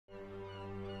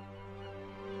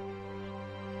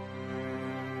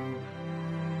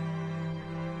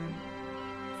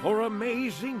For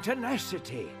amazing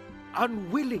tenacity,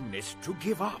 unwillingness to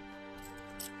give up.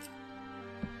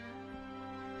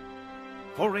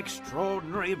 For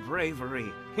extraordinary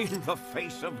bravery in the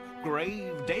face of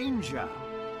grave danger.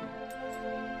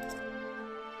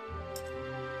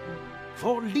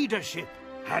 For leadership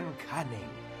and cunning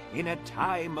in a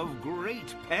time of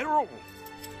great peril.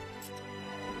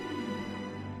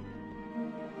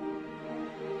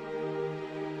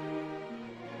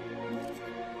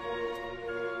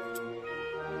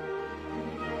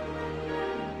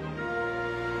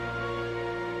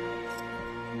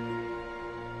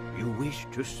 You wish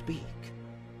to speak?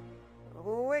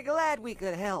 We're glad we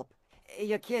could help.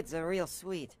 Your kids are real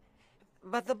sweet.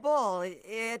 But the ball,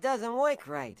 it doesn't work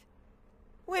right.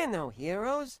 We're no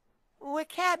heroes. We're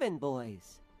cabin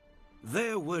boys.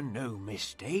 There were no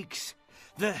mistakes.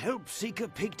 The help seeker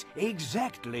picked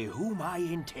exactly whom I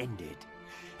intended.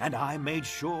 And I made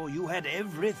sure you had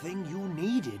everything you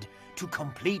needed to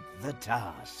complete the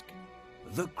task.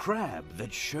 The crab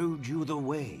that showed you the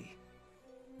way.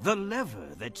 The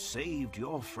lever that saved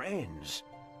your friends.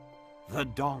 The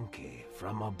donkey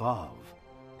from above.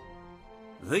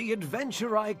 The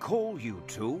adventure I call you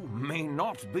to may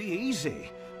not be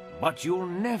easy, but you'll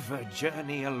never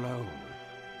journey alone.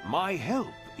 My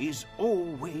help is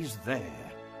always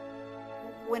there.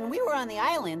 When we were on the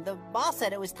island, the boss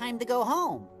said it was time to go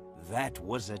home. That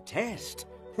was a test,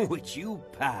 which you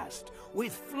passed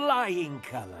with flying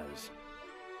colors.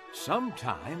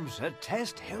 Sometimes a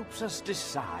test helps us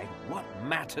decide what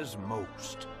matters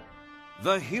most.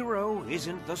 The hero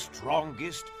isn't the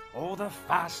strongest, or the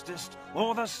fastest,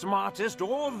 or the smartest,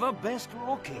 or the best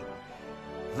looking.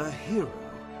 The hero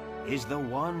is the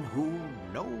one who,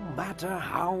 no matter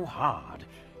how hard,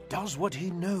 does what he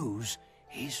knows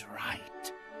is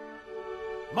right.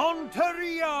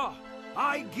 Monteria,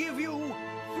 I give you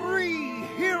 3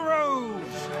 heroes!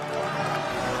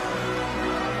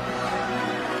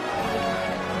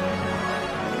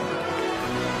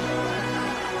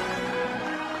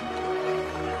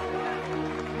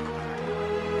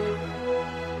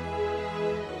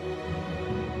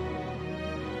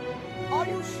 Are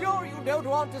you sure you don't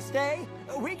want to stay?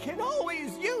 We can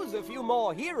always use a few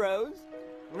more heroes.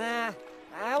 Nah,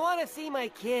 I want to see my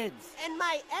kids. And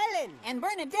my Ellen. And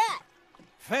Bernadette.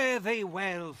 Fare thee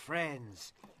well,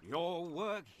 friends. Your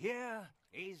work here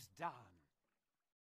is done.